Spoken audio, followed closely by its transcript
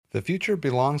The future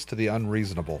belongs to the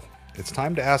unreasonable. It's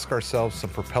time to ask ourselves some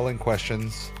propelling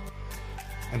questions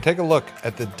and take a look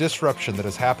at the disruption that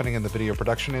is happening in the video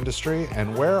production industry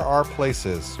and where our place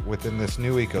is within this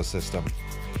new ecosystem.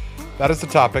 That is the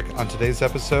topic on today's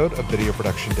episode of Video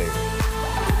Production Daily.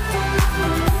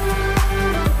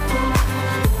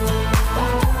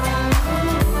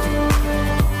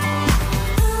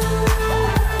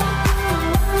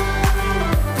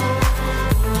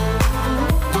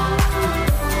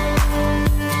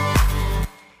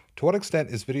 To what extent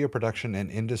is video production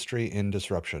an industry in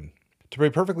disruption? To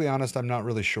be perfectly honest, I'm not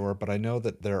really sure, but I know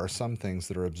that there are some things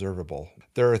that are observable.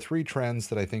 There are three trends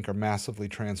that I think are massively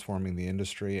transforming the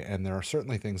industry, and there are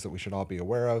certainly things that we should all be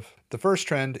aware of. The first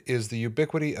trend is the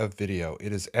ubiquity of video.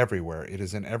 It is everywhere. It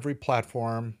is in every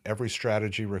platform. Every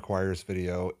strategy requires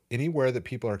video. Anywhere that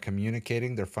people are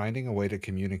communicating, they're finding a way to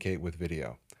communicate with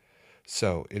video.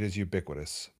 So it is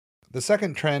ubiquitous. The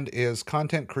second trend is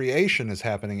content creation is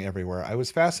happening everywhere. I was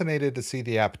fascinated to see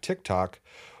the app TikTok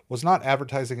was not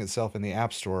advertising itself in the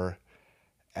App Store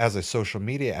as a social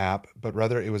media app, but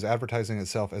rather it was advertising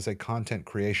itself as a content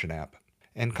creation app.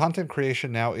 And content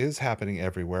creation now is happening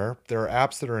everywhere. There are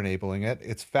apps that are enabling it.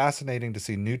 It's fascinating to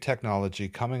see new technology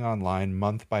coming online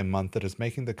month by month that is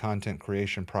making the content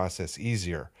creation process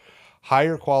easier.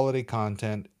 Higher quality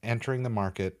content entering the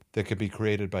market that could be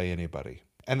created by anybody.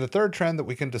 And the third trend that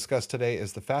we can discuss today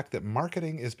is the fact that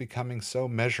marketing is becoming so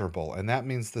measurable, and that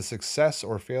means the success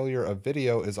or failure of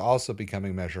video is also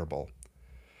becoming measurable.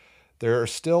 There are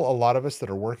still a lot of us that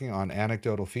are working on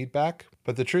anecdotal feedback,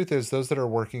 but the truth is those that are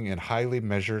working in highly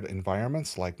measured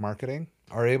environments like marketing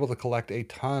are able to collect a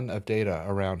ton of data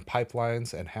around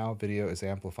pipelines and how video is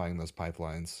amplifying those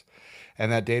pipelines.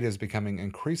 And that data is becoming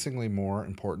increasingly more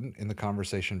important in the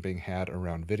conversation being had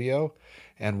around video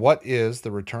and what is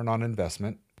the return on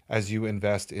investment as you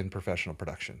invest in professional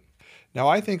production. Now,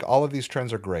 I think all of these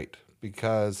trends are great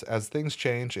because as things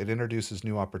change, it introduces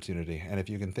new opportunity. And if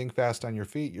you can think fast on your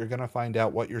feet, you're going to find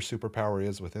out what your superpower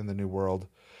is within the new world,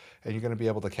 and you're going to be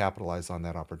able to capitalize on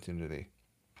that opportunity.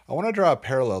 I want to draw a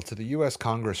parallel to the US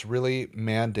Congress really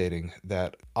mandating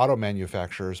that auto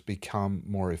manufacturers become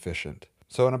more efficient.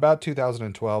 So in about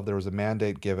 2012, there was a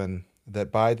mandate given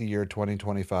that by the year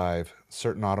 2025,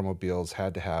 certain automobiles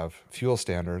had to have fuel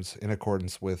standards in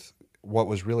accordance with what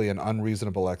was really an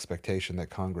unreasonable expectation that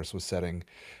Congress was setting.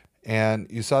 And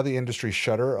you saw the industry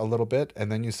shudder a little bit,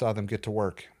 and then you saw them get to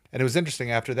work. And it was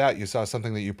interesting, after that, you saw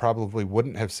something that you probably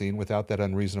wouldn't have seen without that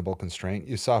unreasonable constraint.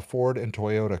 You saw Ford and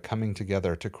Toyota coming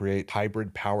together to create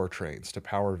hybrid powertrains to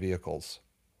power vehicles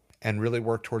and really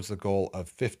work towards the goal of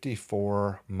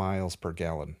 54 miles per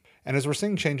gallon. And as we're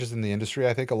seeing changes in the industry,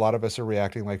 I think a lot of us are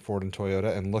reacting like Ford and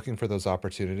Toyota and looking for those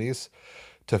opportunities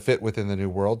to fit within the new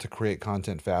world, to create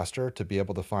content faster, to be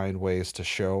able to find ways to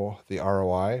show the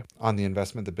ROI on the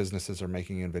investment that businesses are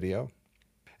making in video.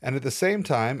 And at the same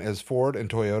time, as Ford and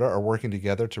Toyota are working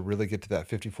together to really get to that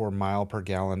 54 mile per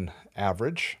gallon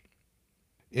average,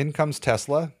 in comes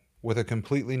Tesla with a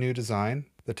completely new design.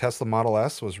 The Tesla Model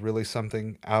S was really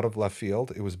something out of left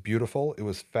field. It was beautiful. It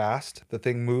was fast. The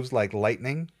thing moves like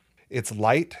lightning. It's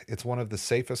light. It's one of the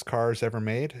safest cars ever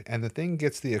made. And the thing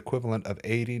gets the equivalent of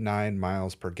 89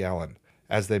 miles per gallon.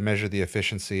 As they measure the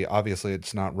efficiency, obviously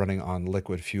it's not running on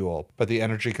liquid fuel, but the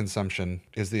energy consumption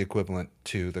is the equivalent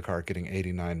to the car getting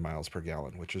 89 miles per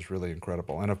gallon, which is really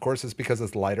incredible. And of course, it's because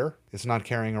it's lighter. It's not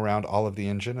carrying around all of the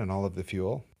engine and all of the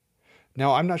fuel.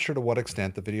 Now, I'm not sure to what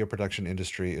extent the video production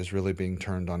industry is really being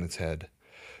turned on its head.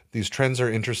 These trends are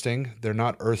interesting. They're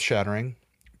not earth-shattering,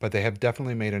 but they have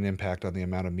definitely made an impact on the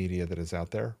amount of media that is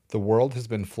out there. The world has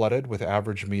been flooded with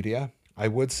average media. I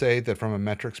would say that from a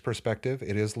metrics perspective,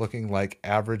 it is looking like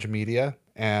average media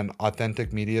and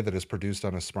authentic media that is produced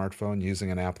on a smartphone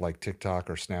using an app like TikTok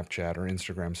or Snapchat or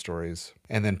Instagram stories,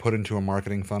 and then put into a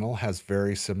marketing funnel has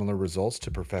very similar results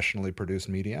to professionally produced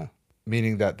media,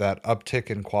 meaning that that uptick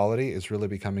in quality is really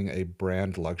becoming a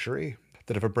brand luxury,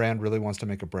 that if a brand really wants to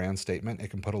make a brand statement, it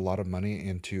can put a lot of money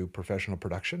into professional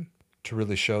production to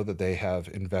really show that they have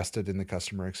invested in the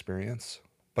customer experience.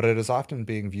 But it is often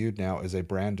being viewed now as a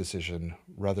brand decision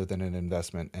rather than an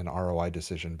investment and ROI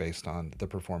decision based on the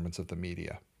performance of the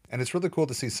media. And it's really cool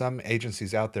to see some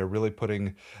agencies out there really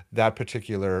putting that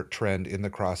particular trend in the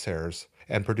crosshairs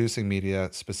and producing media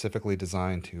specifically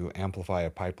designed to amplify a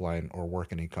pipeline or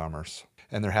work in e-commerce.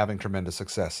 And they're having tremendous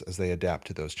success as they adapt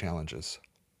to those challenges.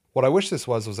 What I wish this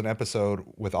was an episode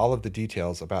with all of the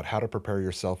details about how to prepare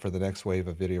yourself for the next wave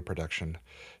of video production,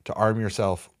 to arm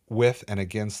yourself with and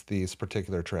against these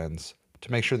particular trends,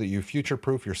 to make sure that you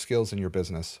future-proof your skills in your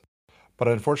business. But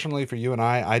unfortunately for you and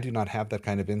I do not have that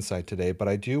kind of insight today, but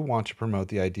I do want to promote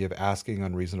the idea of asking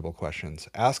unreasonable questions.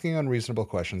 Asking unreasonable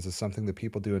questions is something that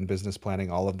people do in business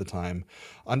planning all of the time,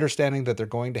 understanding that they're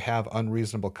going to have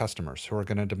unreasonable customers who are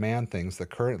going to demand things that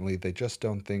currently they just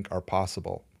don't think are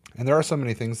possible. And there are so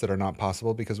many things that are not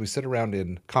possible because we sit around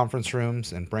in conference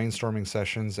rooms and brainstorming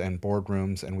sessions and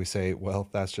boardrooms and we say, well,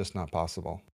 that's just not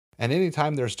possible. And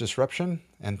anytime there's disruption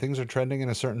and things are trending in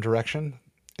a certain direction,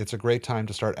 it's a great time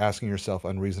to start asking yourself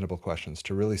unreasonable questions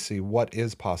to really see what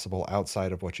is possible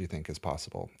outside of what you think is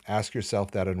possible. Ask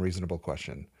yourself that unreasonable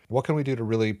question. What can we do to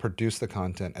really produce the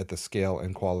content at the scale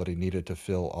and quality needed to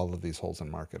fill all of these holes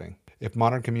in marketing? If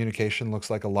modern communication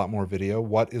looks like a lot more video,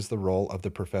 what is the role of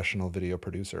the professional video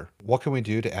producer? What can we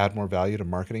do to add more value to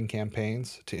marketing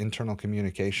campaigns, to internal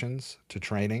communications, to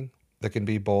training? That can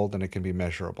be bold and it can be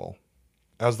measurable.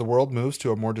 As the world moves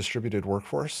to a more distributed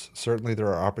workforce, certainly there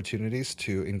are opportunities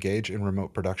to engage in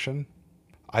remote production.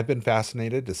 I've been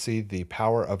fascinated to see the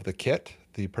power of the kit,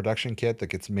 the production kit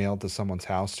that gets mailed to someone's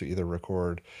house to either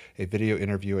record a video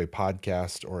interview, a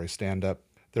podcast, or a stand-up.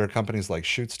 There are companies like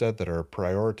Shootstead that are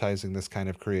prioritizing this kind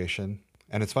of creation,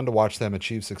 and it's fun to watch them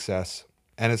achieve success.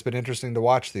 And it's been interesting to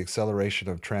watch the acceleration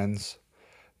of trends,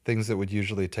 things that would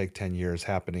usually take 10 years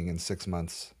happening in 6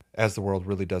 months, as the world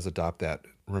really does adopt that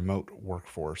remote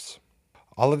workforce.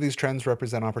 All of these trends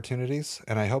represent opportunities,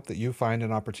 and I hope that you find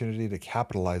an opportunity to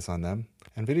capitalize on them.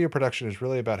 And video production is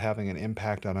really about having an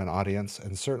impact on an audience,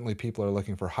 and certainly people are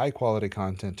looking for high quality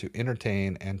content to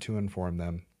entertain and to inform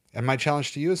them. And my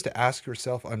challenge to you is to ask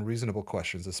yourself unreasonable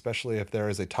questions, especially if there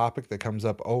is a topic that comes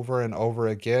up over and over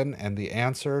again, and the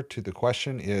answer to the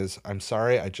question is, I'm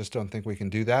sorry, I just don't think we can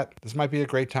do that. This might be a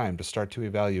great time to start to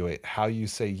evaluate how you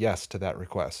say yes to that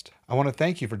request. I want to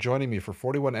thank you for joining me for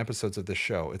 41 episodes of this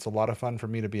show. It's a lot of fun for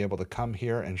me to be able to come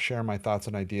here and share my thoughts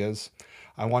and ideas.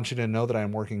 I want you to know that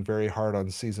I'm working very hard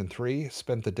on Season 3.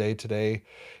 Spent the day today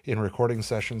in recording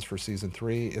sessions for Season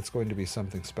 3. It's going to be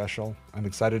something special. I'm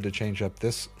excited to change up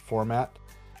this format.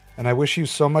 And I wish you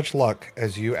so much luck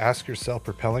as you ask yourself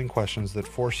propelling questions that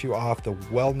force you off the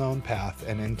well-known path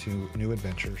and into new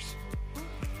adventures.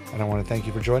 And I want to thank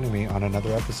you for joining me on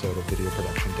another episode of Video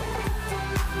Production Day.